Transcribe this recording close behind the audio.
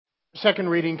Second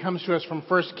reading comes to us from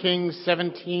 1 Kings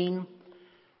 17,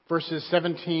 verses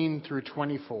 17 through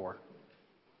 24.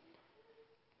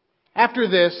 After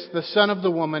this, the son of the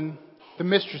woman, the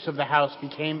mistress of the house,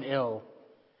 became ill.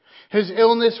 His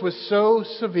illness was so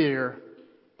severe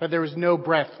that there was no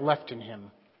breath left in him.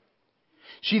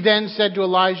 She then said to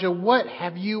Elijah, "What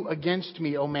have you against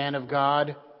me, O man of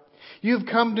God? You have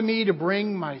come to me to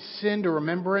bring my sin to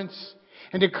remembrance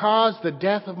and to cause the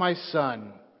death of my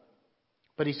son."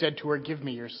 But he said to her, "Give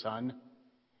me your son."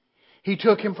 He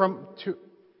took him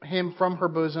from her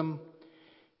bosom,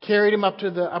 carried him up to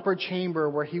the upper chamber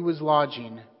where he was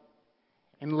lodging,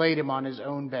 and laid him on his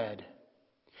own bed.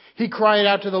 He cried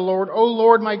out to the Lord, "O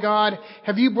Lord my God,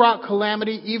 have you brought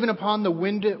calamity even upon the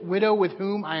widow with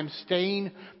whom I am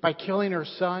staying by killing her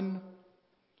son?"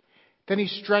 Then he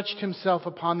stretched himself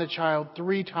upon the child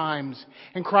 3 times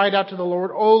and cried out to the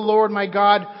Lord, "O Lord my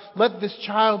God, let this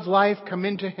child's life come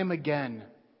into him again."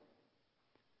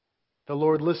 The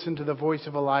Lord listened to the voice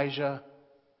of Elijah.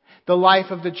 The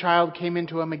life of the child came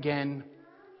into him again,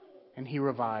 and he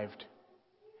revived.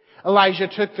 Elijah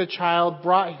took the child,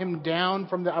 brought him down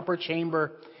from the upper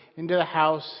chamber into the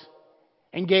house,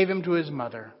 and gave him to his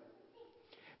mother.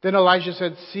 Then Elijah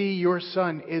said, "See, your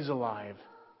son is alive."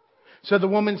 So the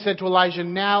woman said to Elijah,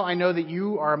 "Now I know that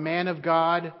you are a man of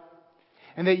God,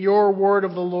 and that your word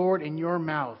of the Lord in your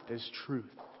mouth is truth."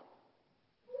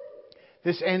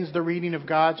 This ends the reading of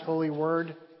God's holy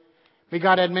word. May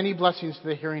God add many blessings to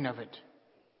the hearing of it.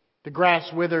 The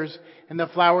grass withers and the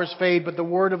flowers fade, but the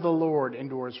word of the Lord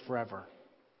endures forever.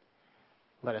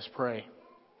 Let us pray.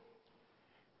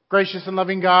 Gracious and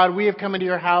loving God, we have come into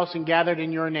your house and gathered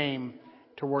in your name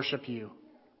to worship you.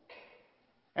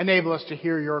 Enable us to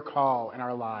hear your call in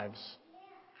our lives.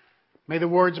 May the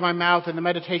words of my mouth and the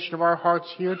meditation of our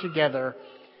hearts here together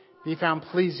be found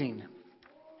pleasing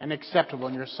and acceptable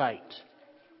in your sight.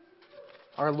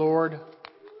 Our Lord,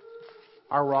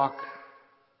 our rock,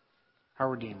 our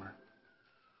Redeemer.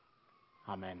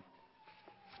 Amen.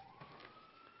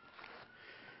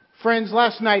 Friends,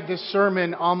 last night this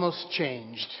sermon almost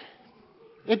changed.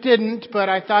 It didn't, but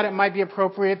I thought it might be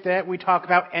appropriate that we talk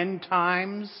about end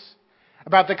times,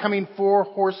 about the coming 4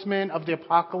 horsemen of the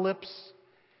apocalypse,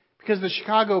 because the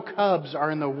Chicago Cubs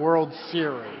are in the World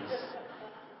Series.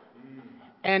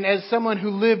 And as someone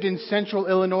who lived in central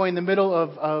Illinois in the middle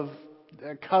of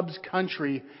Cubs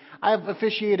country, I've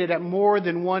officiated at more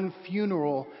than one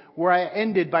funeral where I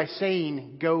ended by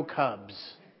saying, "Go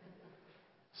Cubs."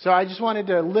 So I just wanted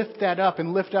to lift that up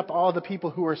and lift up all the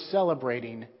people who are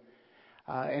celebrating.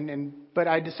 But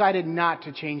I decided not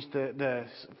to change the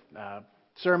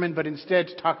sermon, but instead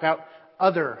to talk about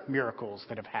other miracles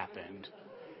that have happened.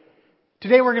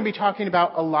 Today we're going to be talking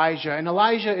about Elijah, and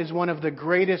Elijah is one of the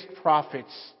greatest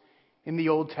prophets in the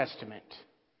Old Testament.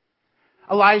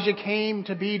 Elijah came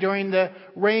to be during the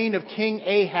reign of King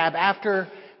Ahab after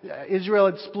Israel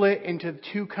had split into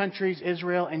 2 countries,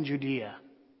 Israel and Judah.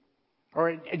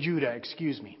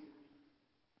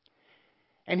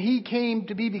 And he came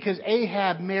to be because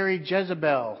Ahab married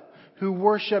Jezebel, who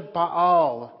worshiped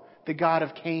Baal, the god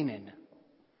of Canaan.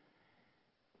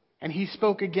 And he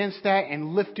spoke against that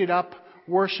and lifted up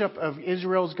worship of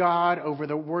Israel's God over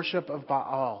the worship of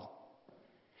Baal.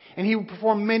 And he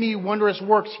performed many wondrous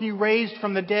works. He raised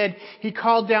from the dead. He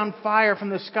called down fire from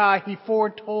the sky. He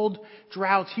foretold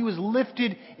droughts. He was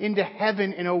lifted into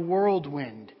heaven in a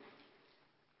whirlwind.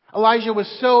 Elijah was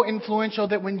so influential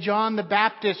that when John the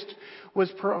Baptist was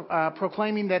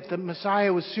proclaiming that the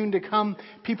Messiah was soon to come,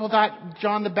 people thought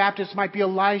John the Baptist might be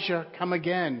Elijah come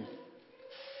again.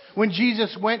 When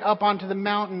Jesus went up onto the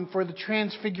mountain for the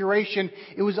transfiguration,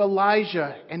 it was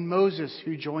Elijah and Moses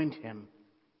who joined him.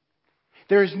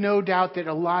 There is no doubt that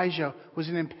Elijah was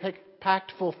an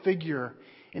impactful figure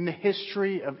in the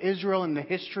history of Israel and the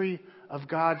history of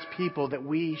God's people that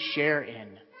we share in.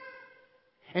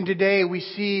 And today we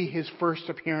see his first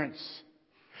appearance.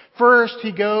 First,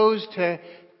 he goes to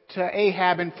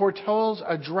Ahab and foretells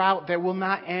a drought that will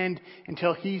not end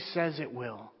until he says it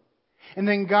will. And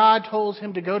then God tells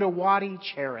him to go to Wadi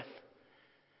Cherith.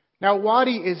 Now,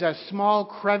 Wadi is a small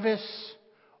crevice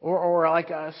or like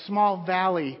a small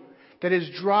valley that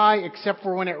is dry except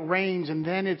for when it rains, and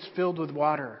then it's filled with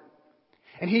water.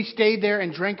 And he stayed there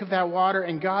and drank of that water,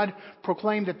 and God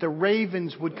proclaimed that the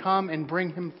ravens would come and bring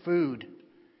him food.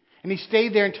 And he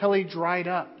stayed there until he dried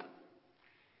up.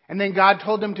 And then God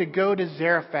told him to go to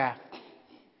Zarephath,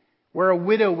 where a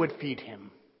widow would feed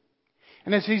him.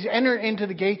 And as he's entered into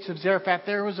the gates of Zarephath,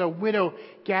 there was a widow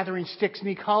gathering sticks, and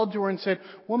he called to her and said,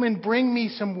 "Woman, bring me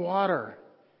some water."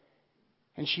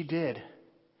 And she did.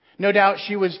 No doubt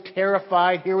she was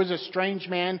terrified. Here was a strange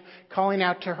man calling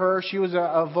out to her. She was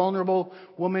a vulnerable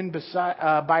woman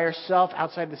by herself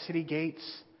outside the city gates.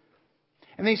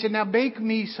 And they said, "Now bake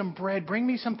me some bread. Bring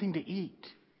me something to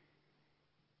eat."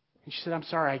 And she said, "I'm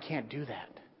sorry, I can't do that.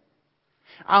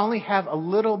 I only have a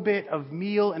little bit of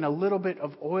meal and a little bit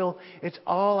of oil. It's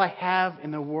all I have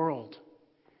in the world.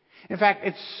 In fact,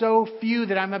 it's so few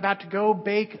that I'm about to go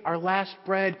bake our last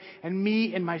bread, and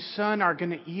me and my son are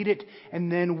going to eat it,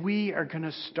 and then we are going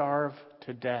to starve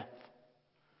to death."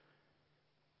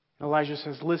 Elijah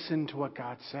says, "Listen to what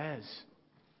God says.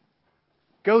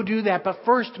 Go do that, but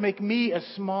first make me a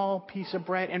small piece of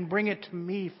bread and bring it to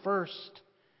me first.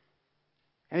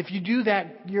 And if you do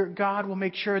that, your God will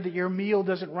make sure that your meal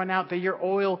doesn't run out, that your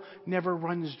oil never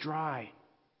runs dry."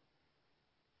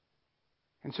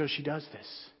 And so she does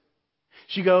this.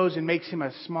 She goes and makes him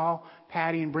a small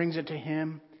patty and brings it to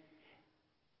him.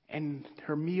 And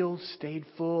her meal stayed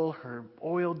full. Her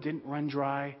oil didn't run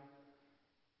dry.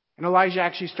 And Elijah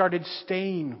actually started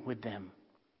staying with them.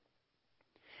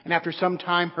 And after some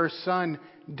time, her son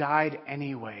died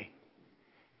anyway.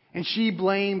 And she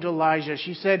blamed Elijah.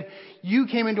 She said, "You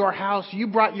came into our house, you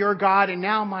brought your God, and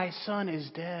now my son is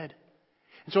dead."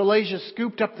 And so Elijah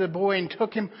scooped up the boy and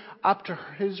took him up to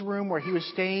his room where he was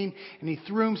staying, and he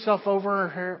threw himself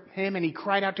over him and he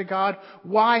cried out to God,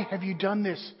 "Why have you done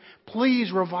this?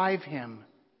 Please revive him."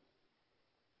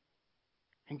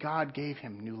 And God gave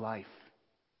him new life.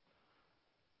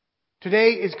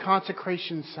 Today is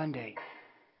Consecration Sunday.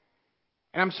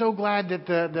 And I'm so glad that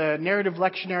the narrative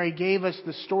lectionary gave us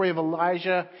the story of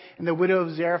Elijah and the widow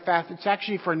of Zarephath. It's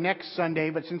actually for next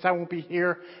Sunday, but since I won't be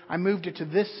here, I moved it to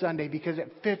this Sunday because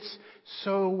it fits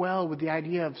so well with the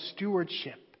idea of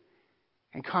stewardship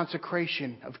and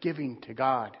consecration, of giving to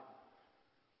God.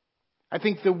 I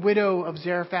think the widow of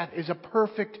Zarephath is a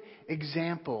perfect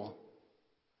example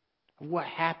of what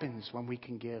happens when we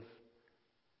can give.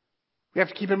 We have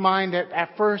to keep in mind that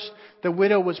at first, the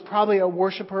widow was probably a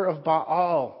worshiper of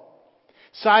Baal.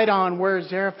 Sidon, where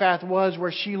Zarephath was,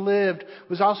 where she lived,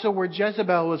 was also where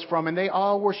Jezebel was from, and they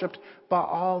all worshipped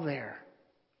Baal there.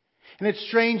 And it's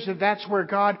strange that that's where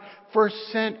God first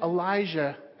sent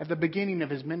Elijah at the beginning of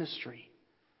his ministry.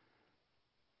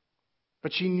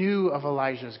 But she knew of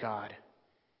Elijah's God.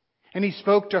 And he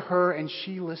spoke to her, and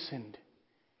she listened.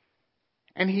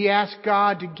 And he asked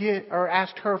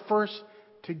asked her first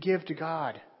to give to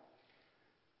God.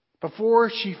 Before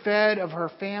she fed of her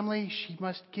family, she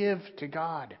must give to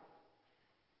God.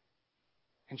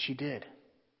 And she did.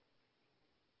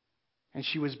 And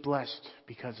she was blessed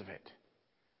because of it.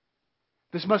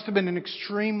 This must have been an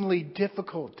extremely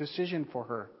difficult decision for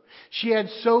her. She had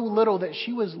so little that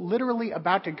she was literally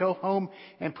about to go home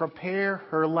and prepare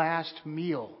her last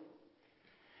meal.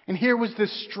 And here was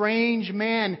this strange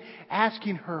man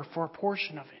asking her for a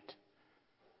portion of it.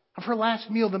 Of her last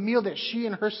meal, the meal that she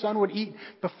and her son would eat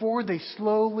before they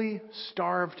slowly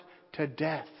starved to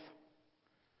death.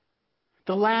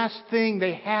 The last thing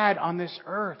they had on this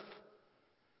earth.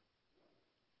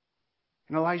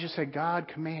 And Elijah said, "God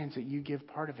commands that you give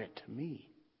part of it to me."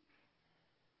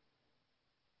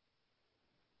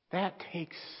 That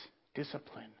takes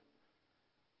discipline.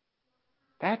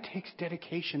 That takes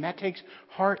dedication. That takes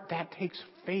heart. That takes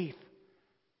faith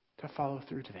to follow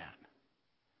through to that.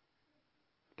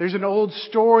 There's an old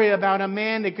story about a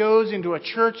man that goes into a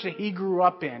church that he grew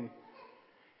up in.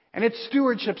 And it's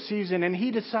stewardship season, and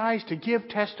he decides to give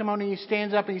testimony. He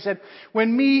stands up and he said,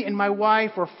 "When me and my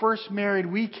wife were first married,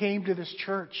 we came to this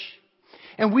church.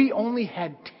 And we only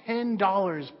had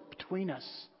 $10 between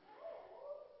us.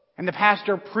 And the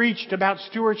pastor preached about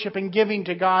stewardship and giving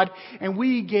to God. And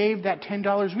we gave that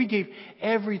 $10. We gave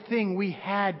everything we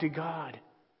had to God.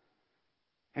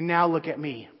 And now look at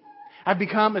me. I've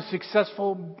become a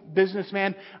successful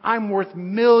businessman. I'm worth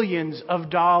millions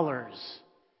of dollars."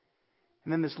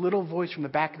 And then this little voice from the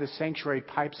back of the sanctuary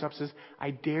pipes up and says, "I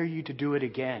dare you to do it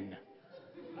again."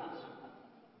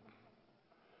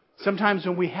 Sometimes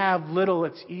when we have little,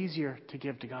 it's easier to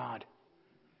give to God.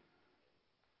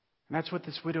 And that's what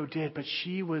this widow did, but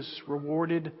she was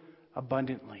rewarded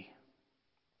abundantly.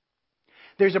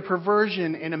 There's a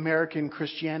perversion in American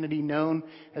Christianity known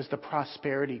as the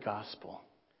prosperity gospel.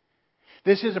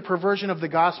 This is a perversion of the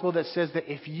gospel that says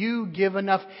that if you give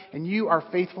enough and you are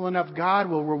faithful enough, God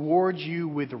will reward you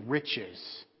with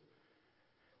riches.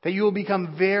 That you will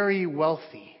become very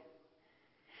wealthy.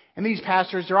 And these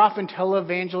pastors, they're often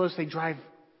televangelists. They drive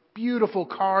beautiful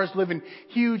cars, live in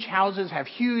huge houses, have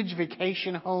huge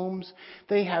vacation homes.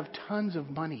 They have tons of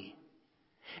money.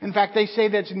 In fact, they say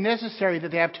that it's necessary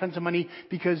that they have tons of money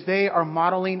because they are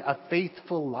modeling a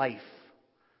faithful life.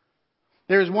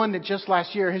 There's one that just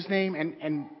last year, his name,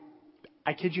 and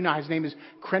I kid you not, his name is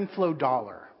Crenflo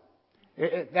Dollar.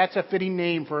 That's a fitting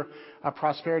name for a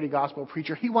prosperity gospel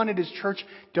preacher. He wanted his church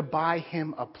to buy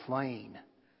him a plane.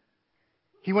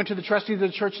 He went to the trustees of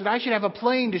the church and said, I should have a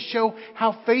plane to show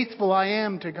how faithful I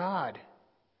am to God.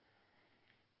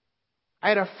 I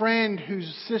had a friend whose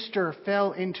sister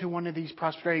fell into one of these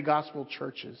prosperity gospel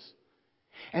churches.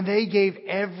 And they gave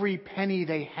every penny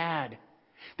they had.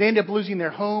 They ended up losing their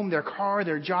home, their car,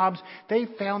 their jobs. They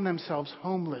found themselves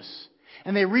homeless.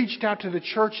 And they reached out to the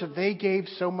church that they gave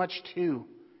so much to.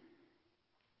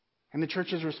 And the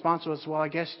church's response was, well, I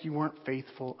guess you weren't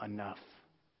faithful enough.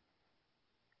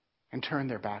 And turned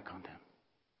their back on them.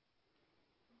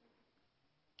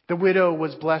 The widow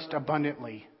was blessed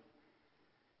abundantly.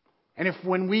 And if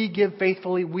when we give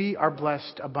faithfully, we are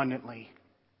blessed abundantly.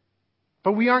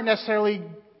 But we aren't necessarily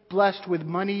blessed with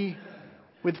money,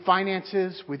 with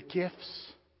finances, with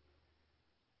gifts.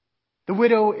 The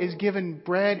widow is given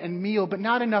bread and meal, but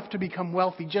not enough to become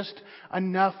wealthy, just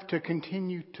enough to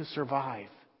continue to survive.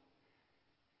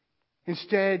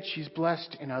 Instead, she's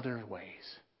blessed in other ways.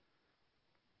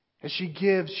 As she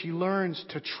gives, she learns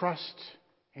to trust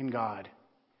in God.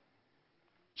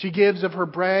 She gives of her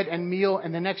bread and meal,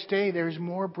 and the next day there's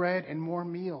more bread and more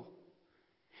meal.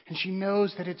 And she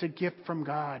knows that it's a gift from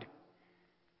God.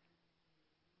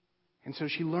 And so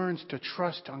she learns to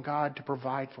trust on God to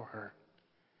provide for her.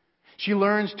 She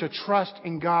learns to trust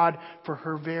in God for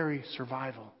her very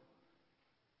survival.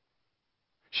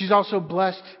 She's also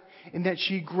blessed in that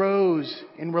she grows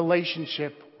in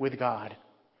relationship with God.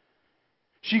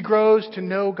 She grows to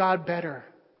know God better.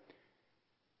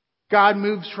 God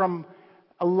moves from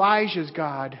Elijah's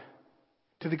God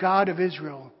to the God of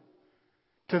Israel,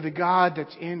 to the God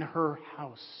that's in her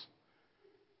house.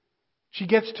 She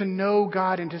gets to know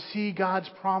God and to see God's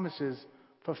promises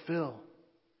fulfill.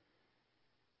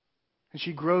 And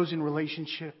she grows in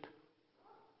relationship,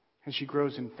 and she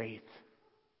grows in faith.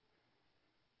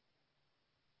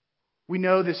 We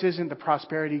know this isn't the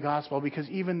prosperity gospel because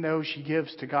even though she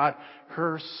gives to God,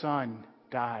 her son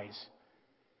dies.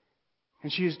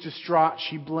 And she is distraught.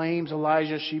 She blames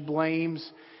Elijah. She blames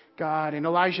God. And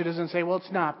Elijah doesn't say, well,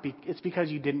 it's because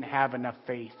you didn't have enough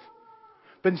faith.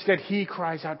 But instead he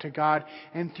cries out to God,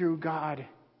 and through God,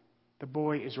 the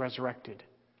boy is resurrected.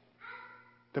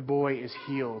 The boy is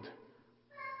healed.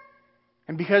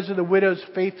 And because of the widow's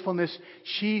faithfulness,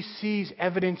 she sees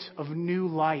evidence of new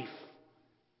life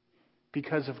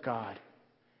because of God.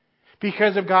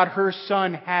 Because of God, her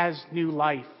son has new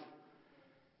life.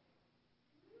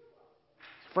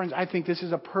 Friends, I think this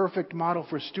is a perfect model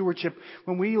for stewardship.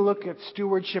 When we look at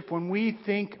stewardship, when we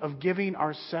think of giving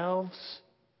ourselves,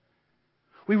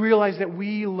 we realize that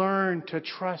we learn to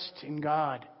trust in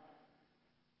God.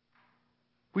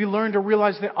 We learn to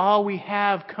realize that all we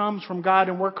have comes from God,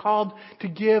 and we're called to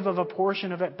give of a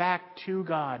portion of it back to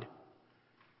God.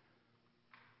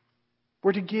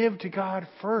 We're to give to God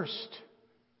first,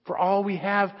 for all we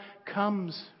have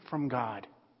comes from God.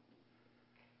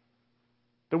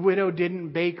 The widow didn't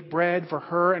bake bread for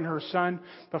her and her son,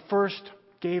 but first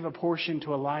gave a portion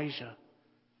to Elijah.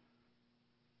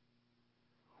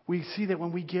 We see that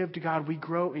when we give to God, we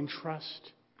grow in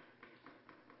trust.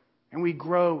 And we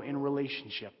grow in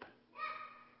relationship.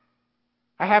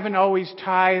 I haven't always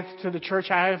tithed to the church.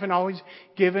 I haven't always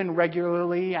given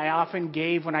regularly. I often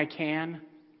gave when I can.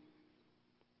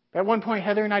 At one point,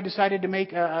 Heather and I decided to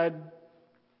make a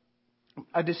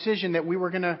decision that we were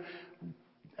going to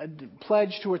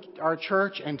pledge to our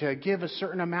church and to give a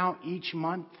certain amount each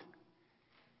month.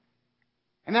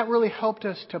 And that really helped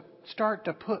us to start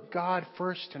to put God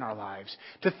first in our lives,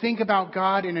 to think about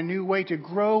God in a new way, to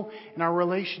grow in our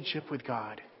relationship with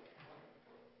God.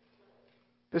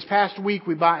 This past week,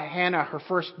 we bought Hannah her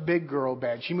first big girl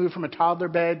bed. She moved from a toddler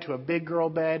bed to a big girl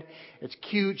bed. It's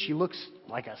cute. She looks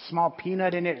like a small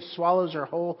peanut in it. It swallows her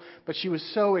whole. But she was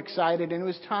so excited, and it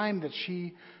was time that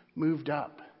she moved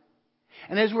up.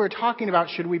 And as we were talking about,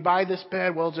 should we buy this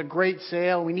bed? Well, it's a great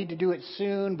sale. We need to do it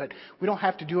soon, but we don't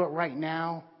have to do it right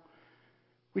now.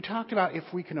 We talked about if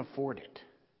we can afford it.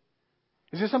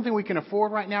 Is this something we can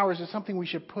afford right now, or is it something we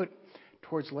should put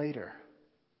towards later?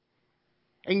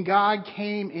 And God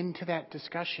came into that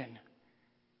discussion.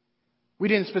 We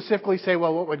didn't specifically say,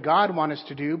 well, what would God want us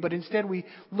to do? But instead we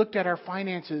looked at our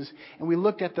finances, and we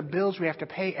looked at the bills we have to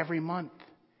pay every month.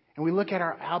 And we look at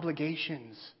our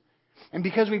obligations. And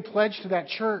because we pledged to that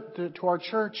church, to our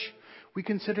church, we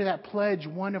consider that pledge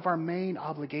one of our main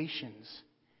obligations.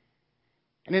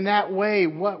 And in that way,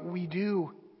 what we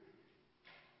do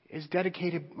is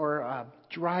dedicated or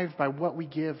derived by what we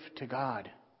give to God.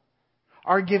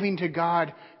 Our giving to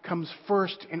God comes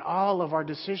first in all of our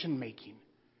decision making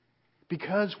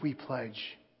because we pledge,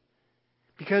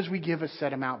 because we give a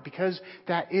set amount, because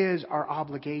that is our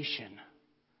obligation.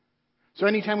 So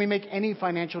anytime we make any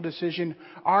financial decision,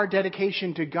 our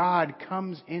dedication to God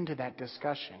comes into that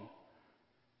discussion.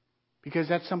 Because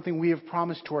that's something we have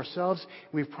promised to ourselves,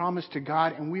 we've promised to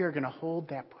God, and we are going to hold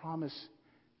that promise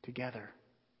together.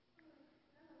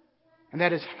 And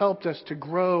that has helped us to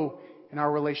grow in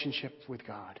our relationship with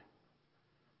God.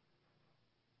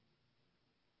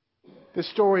 This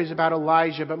story is about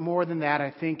Elijah, but more than that,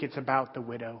 I think it's about the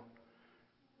widow.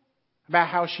 About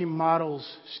how she models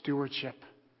stewardship.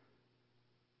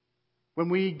 When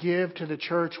we give to the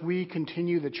church, we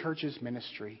continue the church's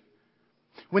ministry.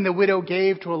 When the widow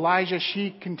gave to Elijah,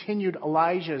 she continued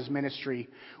Elijah's ministry.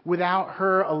 Without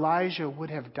her, Elijah would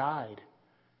have died,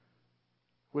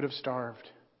 would have starved.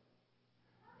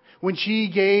 When she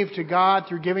gave to God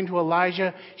through giving to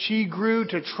Elijah, she grew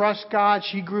to trust God.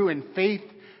 She grew in faith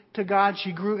to God.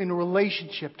 She grew in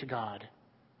relationship to God.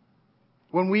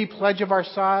 When we pledge of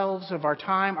ourselves, of our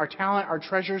time, our talent, our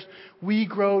treasures, we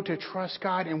grow to trust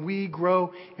God and we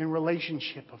grow in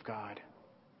relationship of God.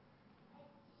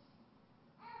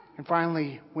 And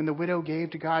finally, when the widow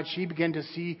gave to God, she began to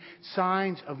see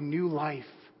signs of new life.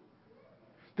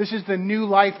 This is the new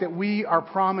life that we are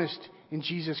promised in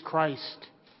Jesus Christ.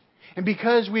 And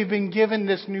because we've been given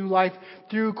this new life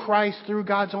through Christ, through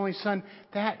God's only Son,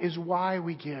 that is why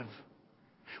we give.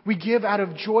 We give out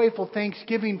of joyful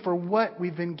thanksgiving for what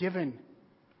we've been given.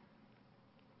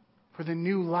 For the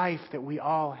new life that we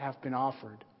all have been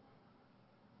offered.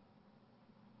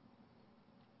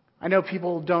 I know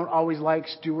people don't always like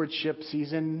stewardship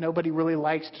season. Nobody really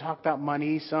likes to talk about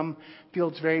money. Some feel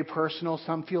it's very personal.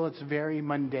 Some feel it's very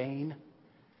mundane.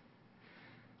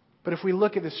 But if we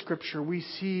look at the Scripture, we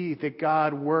see that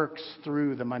God works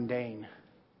through the mundane.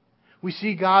 We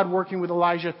see God working with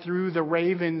Elijah through the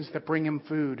ravens that bring him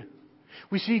food.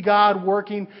 We see God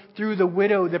working through the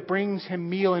widow that brings him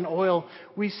meal and oil.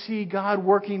 We see God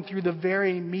working through the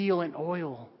very meal and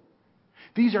oil.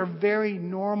 These are very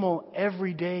normal,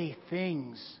 everyday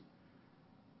things.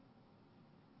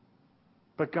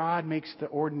 But God makes the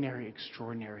ordinary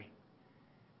extraordinary.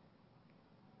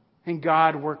 And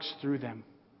God works through them.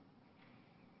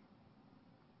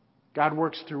 God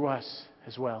works through us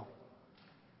as well.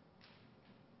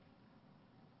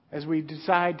 As we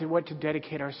decide to what to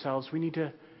dedicate ourselves, we need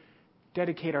to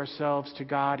dedicate ourselves to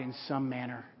God in some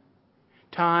manner.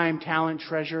 Time, talent,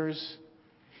 treasures.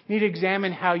 You need to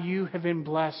examine how you have been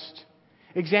blessed.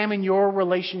 Examine your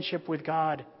relationship with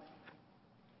God.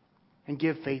 And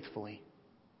give faithfully.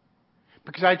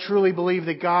 Because I truly believe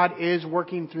that God is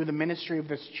working through the ministry of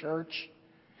this church.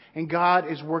 And God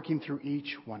is working through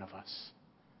each one of us.